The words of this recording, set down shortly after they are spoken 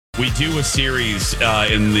We do a series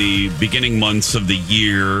in the beginning months of the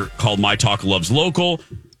year called MyTalk Loves Local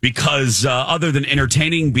because other than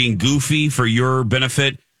entertaining, being goofy for your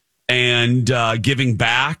benefit and giving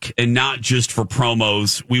back and not just for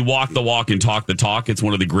promos, we walk the walk and talk the talk. It's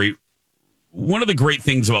one of the great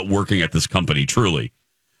things about working at this company, truly.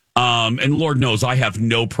 And Lord knows I have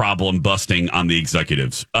no problem busting on the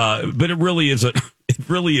executives, but it really is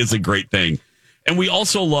a great thing. And we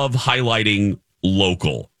also love highlighting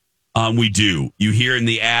local. We do. You hear in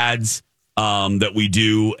the ads that we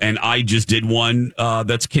do, and I just did one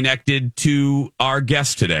that's connected to our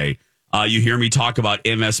guest today. You hear me talk about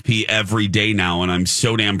MSP every day now, and I'm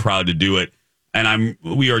so damn proud to do it. And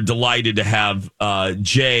we are delighted to have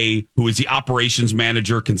Jay, who is the operations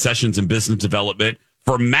manager, concessions and business development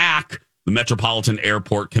for MAC, the Metropolitan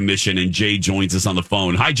Airport Commission. And Jay joins us on the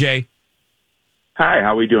phone. Hi, Jay. Hi,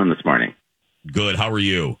 how are we doing this morning? Good. How are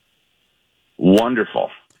you? Wonderful.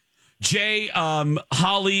 Jay,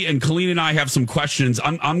 Holly and Colleen and I have some questions.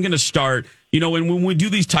 I'm going to start. When we do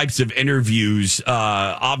these types of interviews,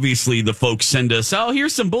 obviously the folks send us,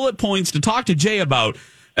 here's some bullet points to talk to Jay about.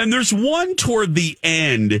 And there's one toward the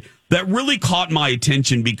end that really caught my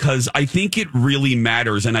attention because I think it really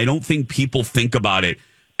matters, and I don't think people think about it.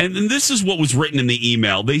 And this is what was written in the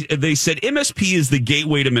email. They said MSP is the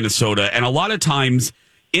gateway to Minnesota, and a lot of times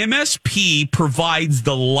MSP provides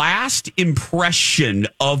the last impression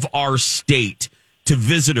of our state to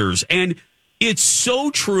visitors. And it's so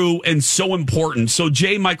true and so important. So,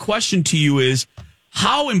 Jay, my question to you is,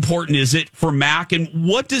 how important is it for MAC, and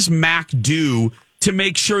what does MAC do to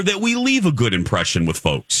make sure that we leave a good impression with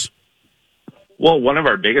folks? Well, one of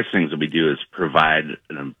our biggest things that we do is provide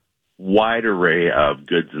a wide array of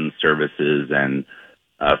goods and services. And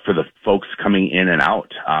for the folks coming in and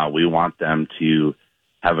out, we want them to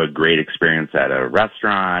have a great experience at a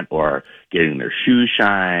restaurant or getting their shoes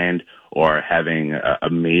shined or having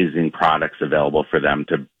amazing products available for them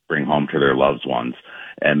to bring home to their loved ones,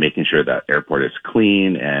 and making sure that airport is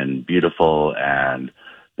clean and beautiful and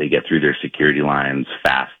they get through their security lines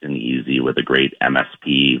fast and easy with a great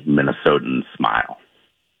MSP Minnesotan smile.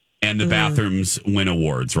 And the bathrooms win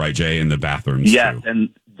awards, right, Jay? And the bathrooms, yes, too. And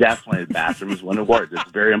definitely the bathrooms win awards.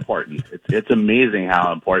 It's very important. It's amazing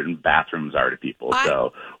how important bathrooms are to people.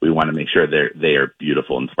 So we want to make sure they are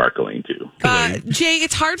beautiful and sparkling, too. Jay,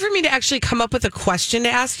 it's hard for me to actually come up with a question to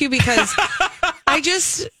ask you because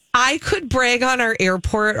I could brag on our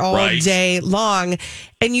airport all day long,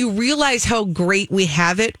 and you realize how great we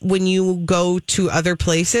have it when you go to other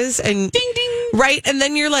places and ding ding, right? And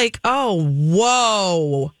then you're like, oh,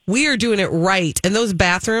 whoa, we are doing it right. And those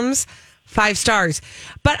bathrooms, 5 stars.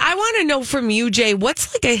 But I want to know from you, Jay,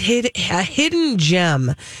 what's like a hidden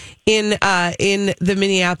gem in the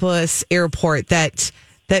Minneapolis airport that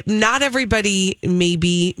not everybody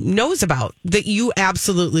maybe knows about that you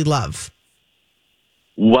absolutely love?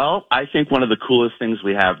 Well, I think one of the coolest things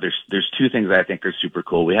we have, there's 2 things that I think are super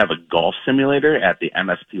cool. We have a golf simulator at the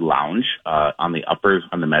MSP Lounge on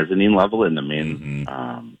the mezzanine level in the main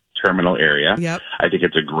terminal area. Yep. I think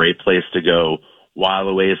it's a great place to go while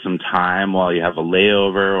away some time while you have a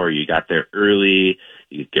layover or you got there early.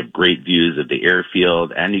 You get great views of the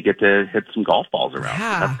airfield and you get to hit some golf balls around.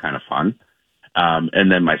 Yeah. So that's kind of fun.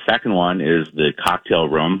 And then my second one is the cocktail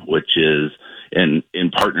room, which is in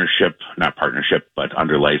not partnership, but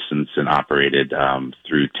under license and operated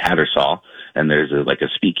through Tattersall. And there's a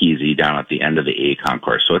speakeasy down at the end of the A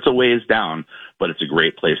concourse. So it's a ways down, but it's a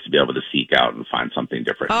great place to be able to seek out and find something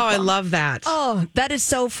different. Oh, I love that. Oh, that is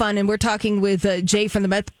so fun. And we're talking with Jay from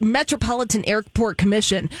the Metropolitan Airport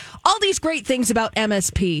Commission. All these great things about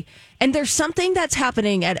MSP. And there's something that's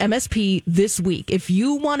happening at MSP this week. If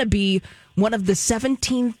you want to be one of the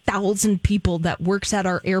 17,000 people that works at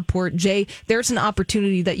our airport, Jay, there's an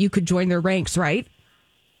opportunity that you could join their ranks, right?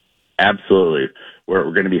 Absolutely. We're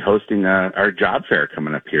going to be hosting our job fair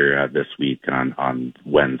coming up here this week on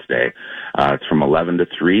Wednesday. It's from 11 to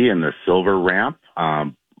 3 in the Silver Ramp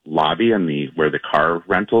lobby and where the car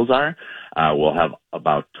rentals are. We'll have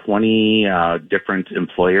about 20 different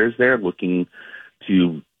employers there looking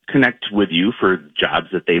to connect with you for jobs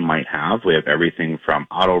that they might have. We have everything from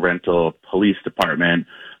auto rental, police department,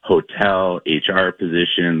 hotel, HR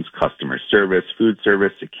positions, customer service, food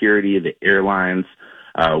service, security, the airlines.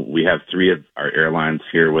 We have 3 of our airlines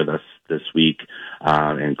here with us this week,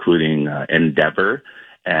 including Endeavor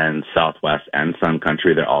and Southwest and Sun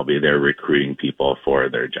Country. They'll all be there recruiting people for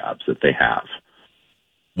their jobs that they have.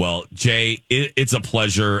 Well, Jay, it's a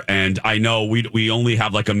pleasure. And I know we only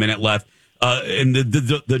have like a minute left. And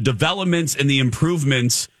the developments and the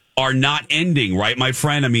improvements are not ending, right, my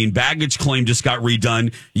friend? I mean, baggage claim just got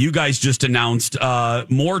redone. You guys just announced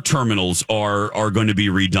more terminals are going to be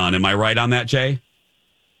redone. Am I right on that, Jay?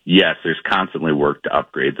 Yes, there's constantly work to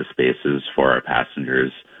upgrade the spaces for our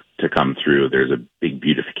passengers to come through. There's a big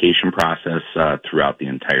beautification process throughout the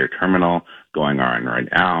entire terminal going on right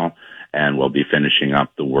now, and we'll be finishing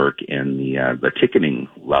up the work in the ticketing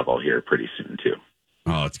level here pretty soon, too.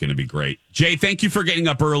 Oh, it's going to be great. Jay, thank you for getting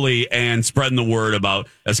up early and spreading the word about,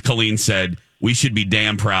 as Colleen said, we should be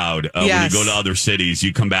damn proud when you go to other cities.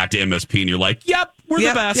 You come back to MSP and you're like, yep, we're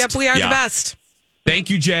the best. Yep, we are the best. Thank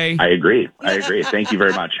you, Jay. I agree. Thank you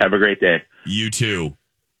very much. Have a great day. You too.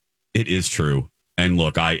 It is true. And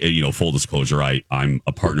look, full disclosure, I'm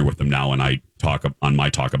a partner with them now and I talk on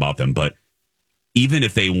myTalk about them. But even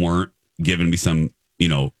if they weren't giving me some,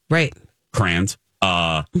 crayons,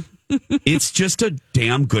 it's just a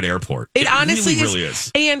damn good airport. It honestly really is.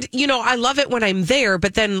 And, I love it when I'm there.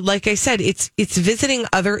 But then, like I said, it's visiting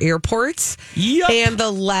other airports. Yep. And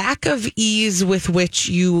the lack of ease with which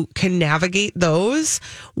you can navigate those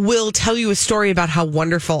will tell you a story about how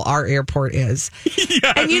wonderful our airport is.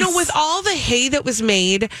 Yes. And, with all the hay that was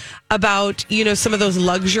made about, some of those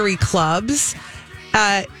luxury clubs,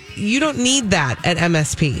 you don't need that at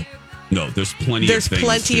MSP. No, there's plenty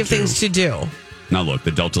of things to do. Now, look,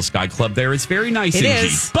 the Delta Sky Club there is very nice It and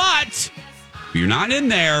is. cheap, but if you're not in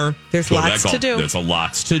there, There's lots to do. There's a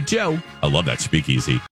lots to do. I love that speakeasy.